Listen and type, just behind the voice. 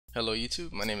Hello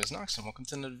YouTube, my name is Nox and welcome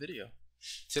to another video.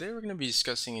 Today we're going to be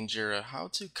discussing in Jira how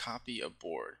to copy a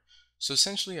board. So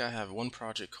essentially I have one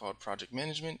project called Project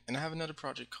Management and I have another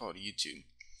project called YouTube.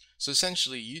 So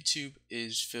essentially YouTube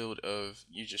is filled of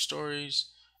user stories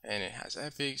and it has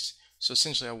epics. So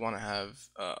essentially I want to have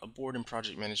a board in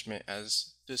Project Management,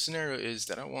 as the scenario is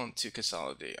that I want to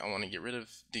consolidate. I want to get rid of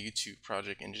the YouTube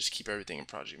project and just keep everything in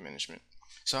Project Management.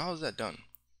 So how is that done?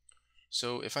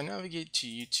 So if I navigate to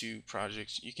YouTube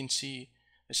projects, you can see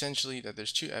essentially that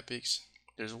there's two epics.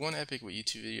 There's one epic with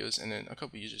YouTube videos and then a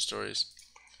couple user stories.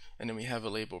 And then we have a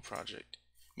label project,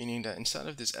 meaning that inside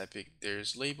of this epic,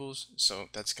 there's labels. So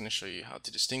that's going to show you how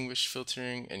to distinguish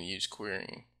filtering and use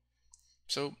querying.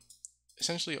 So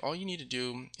essentially all you need to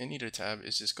do in either tab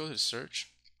is just go to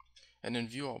search and then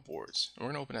view all boards. And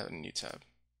we're going to open that in a new tab.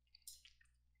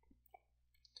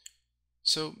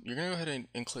 So you're going to go ahead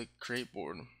and click create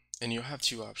board. And you'll have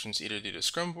two options, either do the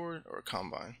Scrum board or a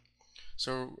Kanban.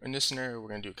 So in this scenario, we're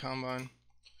going to do a Kanban.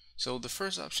 So the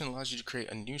first option allows you to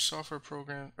create a new software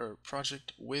program or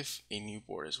project with a new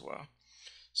board as well.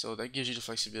 So that gives you the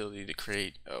flexibility to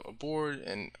create a board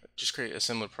and just create a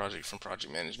similar project from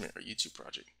Project Management or YouTube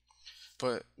project.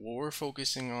 But what we're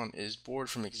focusing on is board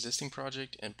from existing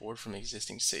project and board from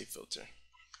existing save filter.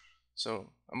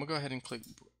 So I'm going to go ahead and click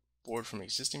board from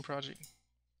existing project.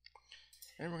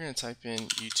 And we're going to type in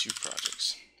YouTube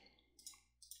projects.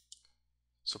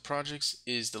 So projects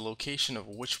is the location of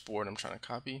which board I'm trying to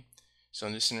copy. So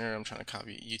in this scenario, I'm trying to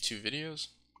copy YouTube videos,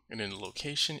 and then the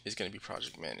location is going to be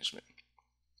Project Management.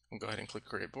 I'll go ahead and click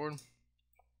create board.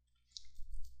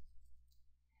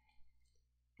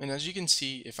 And as you can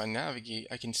see, if I navigate,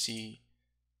 I can see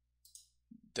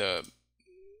the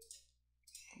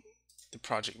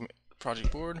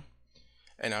project board,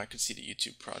 and I can see the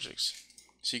YouTube projects.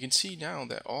 So you can see now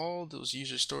that all those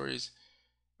user stories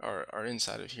are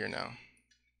inside of here now.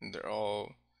 And they're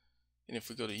all, and if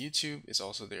we go to YouTube, it's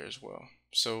also there as well.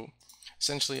 So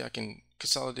essentially I can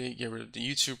consolidate, get rid of the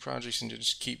YouTube projects and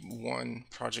just keep one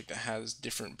project that has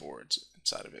different boards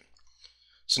inside of it.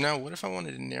 So now what if I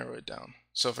wanted to narrow it down?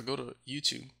 So if I go to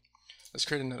YouTube, let's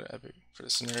create another epic for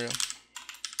the scenario.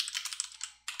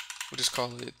 We'll just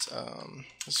call it,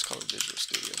 let's call it Visual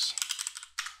Studios.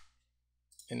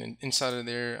 And then inside of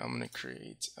there, I'm going to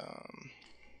create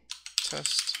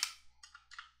test,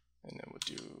 and then we'll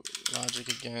do logic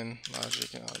again,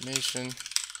 logic and automation.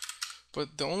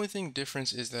 But the only thing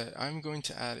difference is that I'm going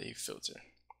to add a filter.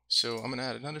 So I'm going to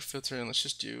add another filter, and let's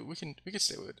just do, we can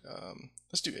stay with,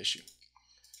 let's do issue.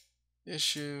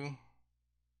 Issue,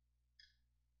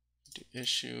 do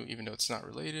issue, even though it's not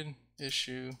related,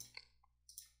 issue.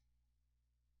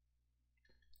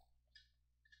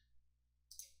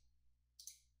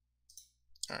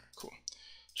 Alright, cool.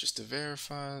 Just to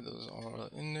verify, those are all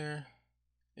in there.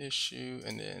 Issue,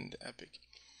 and then the epic.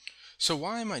 So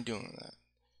why am I doing that?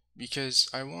 Because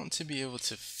I want to be able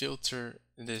to filter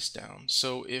this down.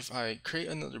 So if I create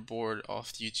another board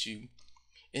off YouTube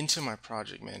into my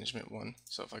project management one,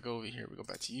 so if I go over here, we go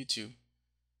back to YouTube,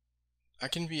 I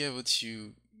can be able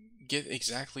to get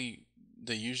exactly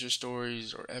the user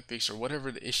stories or epics or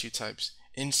whatever the issue types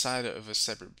inside of a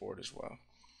separate board as well.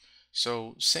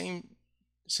 So same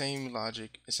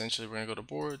logic. Essentially, we're going to go to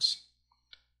boards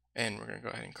and we're going to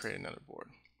go ahead and create another board.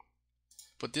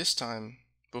 But this time,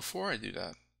 before I do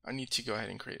that, I need to go ahead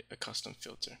and create a custom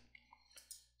filter.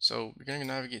 So we're going to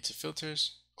navigate to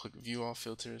filters, click view all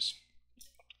filters,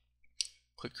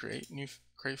 click create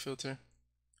filter.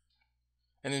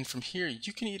 And then from here,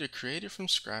 you can either create it from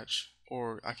scratch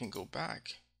or I can go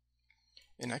back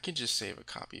and I can just save a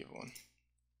copy of one.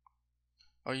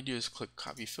 All you do is click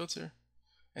copy filter.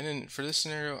 And then for this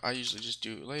scenario, I usually just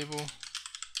do label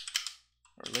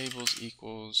or labels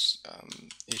equals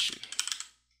issue.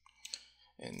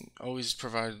 And always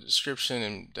provide a description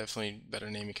and definitely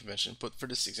better naming convention. But for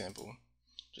this example,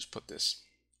 just put this.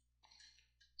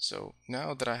 So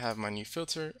now that I have my new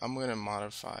filter, I'm going to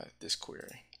modify this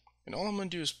query. And all I'm going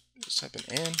to do is type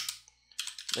in and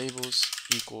labels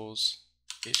equals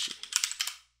issue.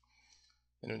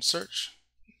 And then search.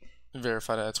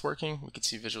 Verify that it's working. We can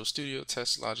see Visual Studio,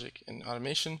 Test, Logic, and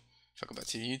Automation. If I go back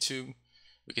to YouTube,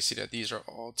 we can see that these are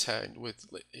all tagged with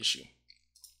issue.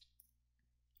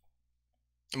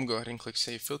 I'm going to go ahead and click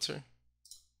Save Filter.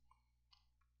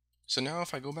 So now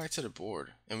if I go back to the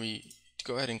board and we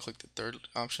go ahead and click the third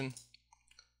option,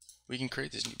 we can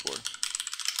create this new board.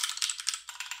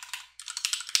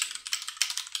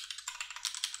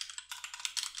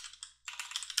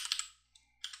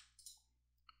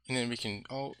 And then we can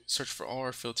search for all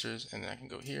our filters, and then I can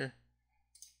go here.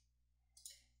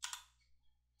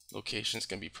 Location is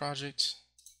going to be project,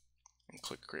 and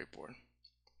click create board.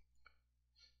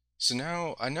 So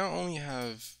now I not only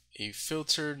have a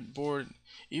filtered board,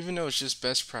 even though it's just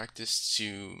best practice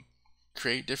to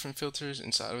create different filters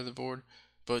inside of the board,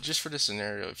 but just for the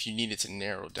scenario, if you needed to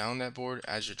narrow down that board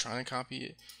as you're trying to copy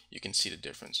it, you can see the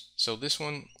difference. So this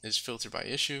one is filtered by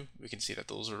issue. We can see that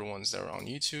those are the ones that are on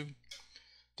YouTube.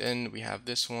 Then we have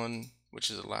this one, which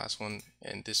is the last one,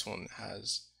 and this one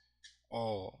has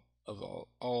all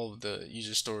of the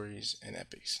user stories and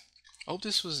epics. I hope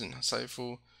this was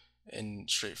insightful and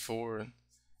straightforward,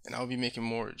 and I'll be making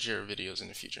more Jira videos in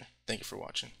the future. Thank you for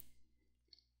watching.